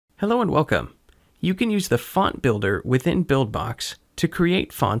Hello and welcome. You can use the font builder within Buildbox to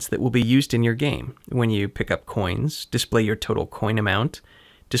create fonts that will be used in your game when you pick up coins, display your total coin amount,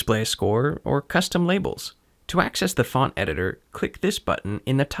 display a score, or custom labels. To access the font editor, click this button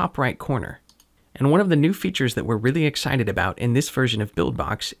in the top right corner. And one of the new features that we're really excited about in this version of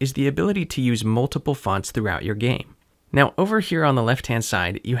Buildbox is the ability to use multiple fonts throughout your game. Now over here on the left-hand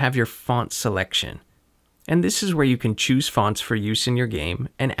side, you have your font selection. And this is where you can choose fonts for use in your game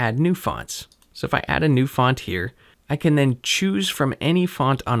and add new fonts. So if I add a new font here, I can then choose from any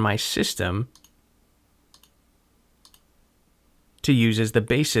font on my system to use as the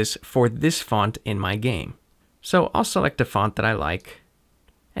basis for this font in my game. So I'll select a font that I like.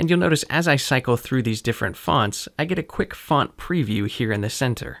 And you'll notice as I cycle through these different fonts, I get a quick font preview here in the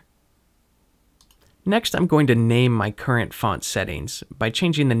center. Next, I'm going to name my current font settings by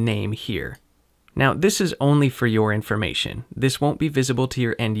changing the name here. Now, this is only for your information. This won't be visible to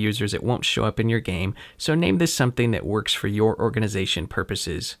your end users. It won't show up in your game. So name this something that works for your organization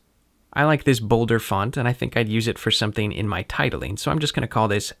purposes. I like this bolder font, and I think I'd use it for something in my titling. So I'm just going to call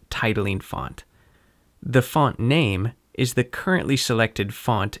this titling font. The font name is the currently selected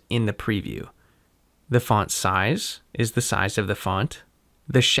font in the preview. The font size is the size of the font.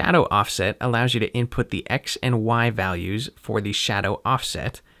 The shadow offset allows you to input the X and Y values for the shadow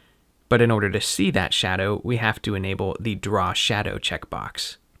offset. But in order to see that shadow, we have to enable the Draw Shadow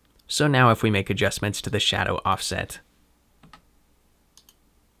checkbox. So now if we make adjustments to the shadow offset,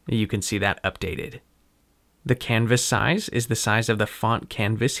 you can see that updated. The canvas size is the size of the font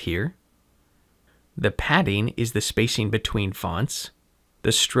canvas here. The padding is the spacing between fonts.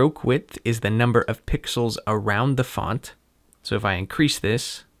 The stroke width is the number of pixels around the font. So if I increase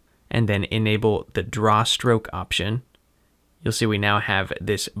this and then enable the Draw Stroke option, you'll see we now have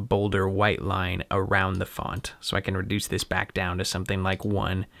this bolder white line around the font. So I can reduce this back down to something like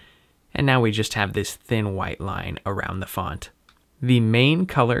 1. And now we just have this thin white line around the font. The main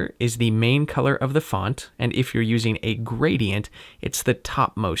color is the main color of the font. And if you're using a gradient, it's the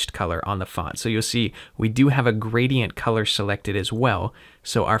topmost color on the font. So you'll see we do have a gradient color selected as well.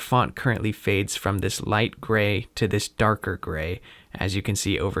 So our font currently fades from this light gray to this darker gray, as you can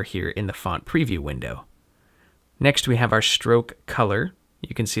see over here in the font preview window. Next, we have our stroke color.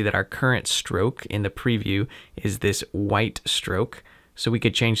 You can see that our current stroke in the preview is this white stroke. So we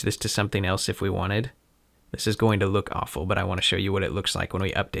could change this to something else if we wanted. This is going to look awful, but I want to show you what it looks like when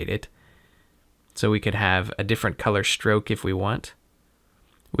we update it. So we could have a different color stroke if we want.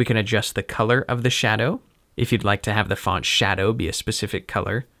 We can adjust the color of the shadow if you'd like to have the font shadow be a specific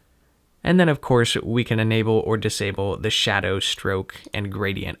color. And then, of course, we can enable or disable the shadow, stroke, and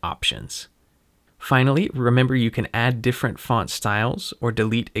gradient options. Finally, remember you can add different font styles or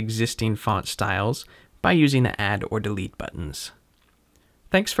delete existing font styles by using the Add or Delete buttons.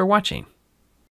 Thanks for watching.